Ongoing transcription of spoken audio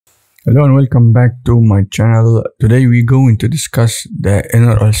Hello and welcome back to my channel. Today we're going to discuss the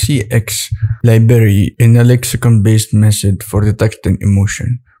NRCLex library in a lexicon-based method for detecting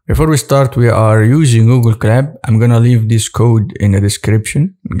emotion. Before we start, we are using Google Colab. I'm gonna leave this code in the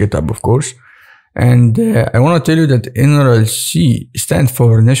description, GitHub of course. And I want to tell you that NRCLex stands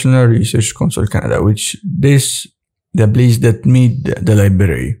for National Research Council Canada, which is the place that made the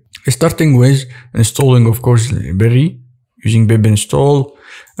library. Starting with installing, of course, the library using pip install,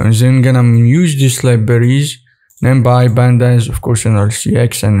 and then gonna use these libraries, NumPy, pandas, of course,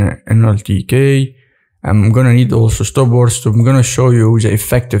 NRCLex and NLTK. I'm gonna need also stopboards, so I'm gonna show you the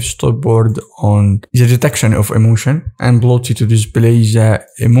effective stopboard on the detection of emotion and plotty to display the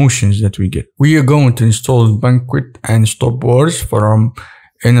emotions that we get. We are going to install Banquet and stopboards from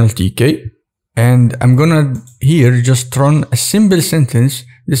NLTK, and I'm gonna here just run a simple sentence,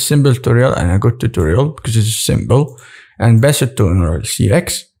 this simple tutorial, and a good tutorial because it's simple, and pass it to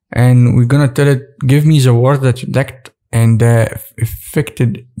NRCLex. And we're gonna tell it, give me the word that you detect and the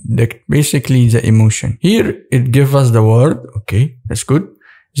affected, basically the emotion. Here it gives us the word, okay, that's good.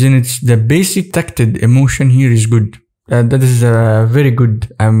 Then it's the basic detected emotion here is good. That is very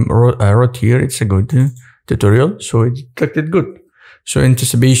good. I wrote here, it's a good tutorial, so it's detected good. So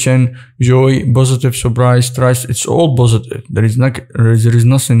anticipation, joy, positive, surprise, trust, it's all positive. There is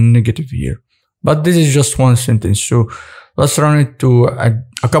nothing negative here. But this is just one sentence, so let's run it to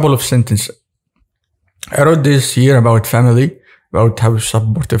a couple of sentences. I wrote this here about family, about how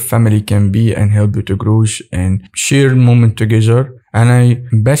supportive family can be and help you to grow and share moment together. And I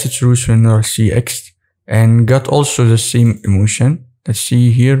passed it through to NRCLex and got also the same emotion. Let's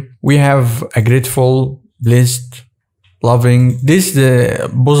see here. We have a grateful, blessed, loving. This is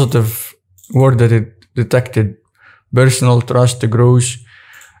the positive word that it detected. Personal, trust, growth.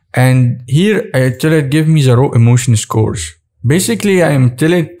 And here I tell it, give me the raw emotion scores. Basically, I am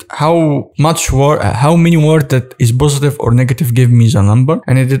telling it how many words that is positive or negative, give me the number.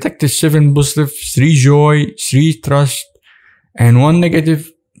 And it detected 7 positive, 3 joy, 3 trust, and 1 negative,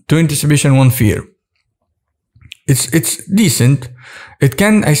 2 anticipation, 1 fear. It's decent. It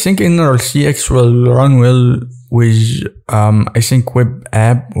can, I think NRCLex will run well with, I think web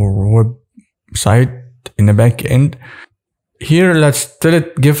app or website in the back end. Here, let's tell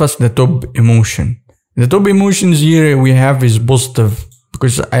it, give us the top emotion. The top emotions here we have is positive,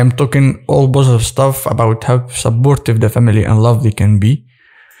 because I am talking all positive stuff about how supportive the family and love they can be.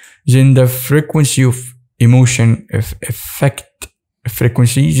 Then the frequency of emotion, effect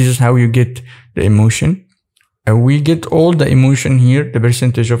frequency, this is how you get the emotion. We get all the emotion here, the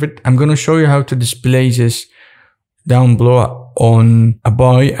percentage of it. I'm gonna show you how to display this down below on a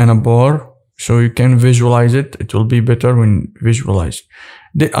pie and a bar, so you can visualize it. It will be better when visualized.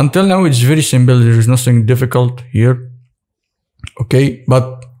 Until now, it's very simple. There is nothing difficult here. Okay,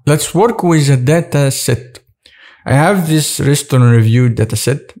 but let's work with a data set. I have this restaurant review data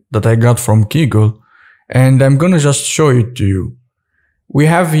set that I got from Kaggle, and I'm gonna just show it to you. We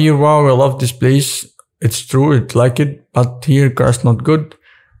have here, wow, I love this place. It's true, it like it, but here crust not good.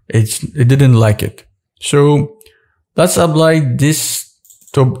 It didn't like it. So let's apply this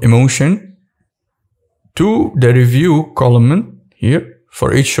top emotion to the review column here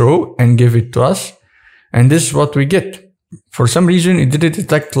for each row and give it to us. And this is what we get. For some reason, it didn't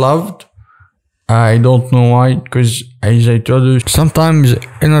detect loved. I don't know why, because as I told you, sometimes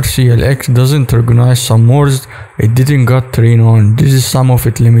NRCLex doesn't recognize some words it didn't got trained on. This is some of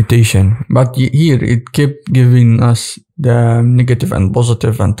its limitation. But here, it kept giving us the negative and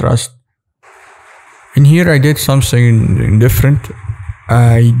positive and trust. And here I did something different.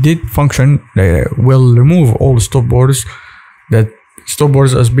 I did function that will remove all stopboards. That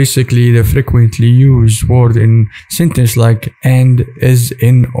stopboards is basically the frequently used word in sentence like and, is,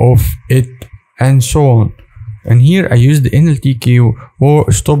 in, of, it, and so on. And here I use the NLTK or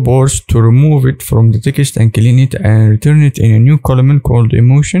stopboards to remove it from the text and clean it and return it in a new column called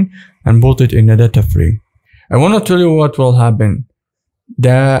emotion and put it in a data frame. I want to tell you what will happen.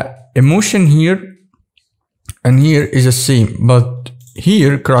 The emotion here and here is the same, but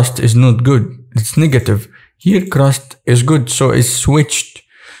here crust is not good. It's negative. Here crust is good, so it's switched.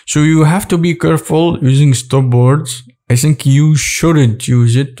 So you have to be careful using stopboards. I think you shouldn't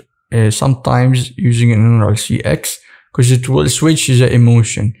use it sometimes using an NRCLex, because it will switch the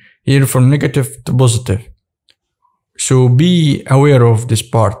emotion here from negative to positive. So be aware of this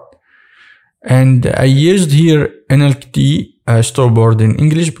part. And I used here NLP stopboard in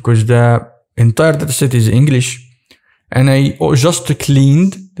English because the entire dataset is English. And I just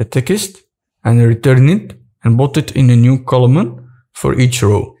cleaned the text and returned it and put it in a new column for each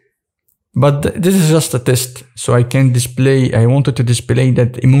row. But this is just a test. So I wanted to display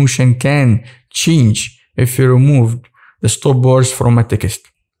that emotion can change if you removed the stop words from a text.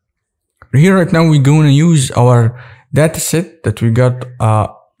 Here right now, we're going to use our dataset that we got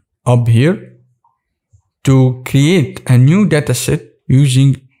up here to create a new dataset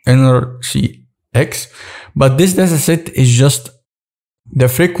using NRCLex. But this dataset is just the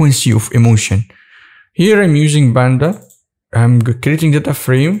frequency of emotion. Here I'm using Panda. I'm creating data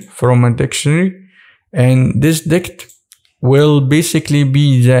frame from a dictionary, and this dict will basically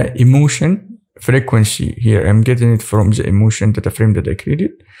be the emotion frequency. Here I'm getting it from the emotion data frame that I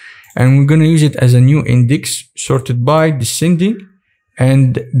created, and we're going to use it as a new index sorted by descending,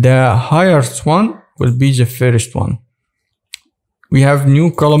 and the highest one will be the first one. We have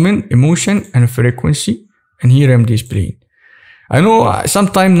new column, emotion and frequency, and here I'm displaying. I know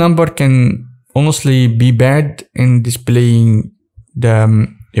sometimes number can honestly be bad in displaying the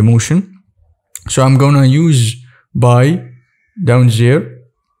emotion, so I'm gonna use by down there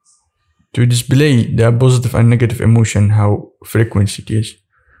to display the positive and negative emotion, how frequency it is.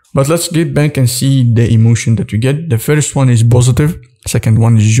 But let's get back and see the emotion that we get. The first one is positive, second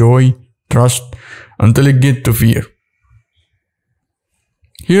one is joy, trust, until it get to fear.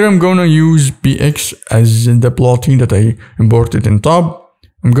 Here I'm gonna use px as the plotting that I imported in top.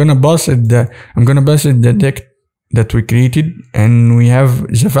 I'm gonna pass it the dict that we created, and we have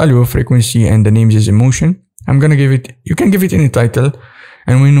the value of frequency and the name is emotion. I'm gonna give it, you can give it any title,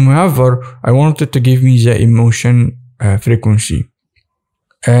 and whenever I wanted to give me the emotion frequency.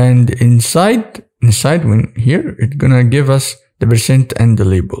 And inside when here, it's gonna give us the percent and the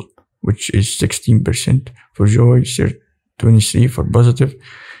label, which is 16% for joy, 23 for positive.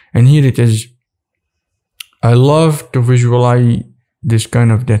 And here it is. I love to visualize this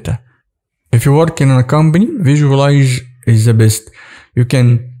kind of data. If you work in a company, visualize is the best. You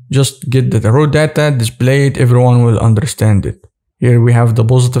can just get the raw data, display it, everyone will understand it. Here we have the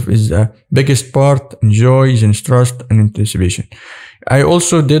positive is the biggest part, and joy is trust and anticipation. I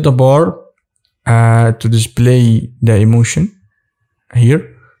also did a bar to display the emotion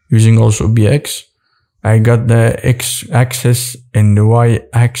here using also bx. I got the x-axis and the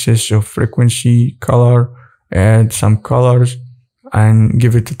y-axis of frequency, color, add some colors, and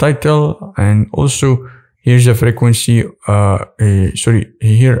give it a title. And also here's the frequency,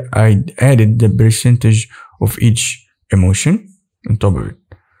 here I added the percentage of each emotion on top of it.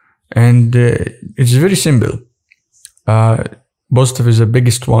 And it's very simple. Positive is the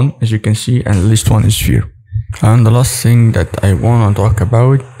biggest one, as you can see, and the least one is fear. And the last thing that I want to talk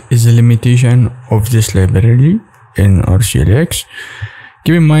about is the limitation of this library in NRCLex.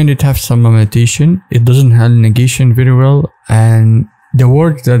 Keep in mind it has some limitation. It doesn't handle negation very well, and the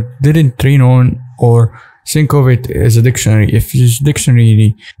words that didn't train on or think of it as a dictionary. If this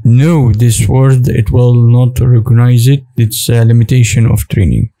dictionary know this word, it will not recognize it. It's a limitation of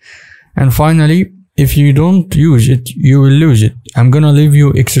training. And finally, if you don't use it, you will lose it. I'm gonna leave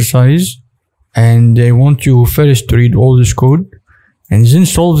you exercise, and I want you first to read all this code and then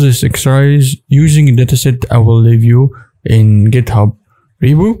solve this exercise using a dataset I will leave you in GitHub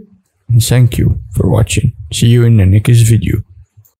repo. And thank you for watching. See you in the next video.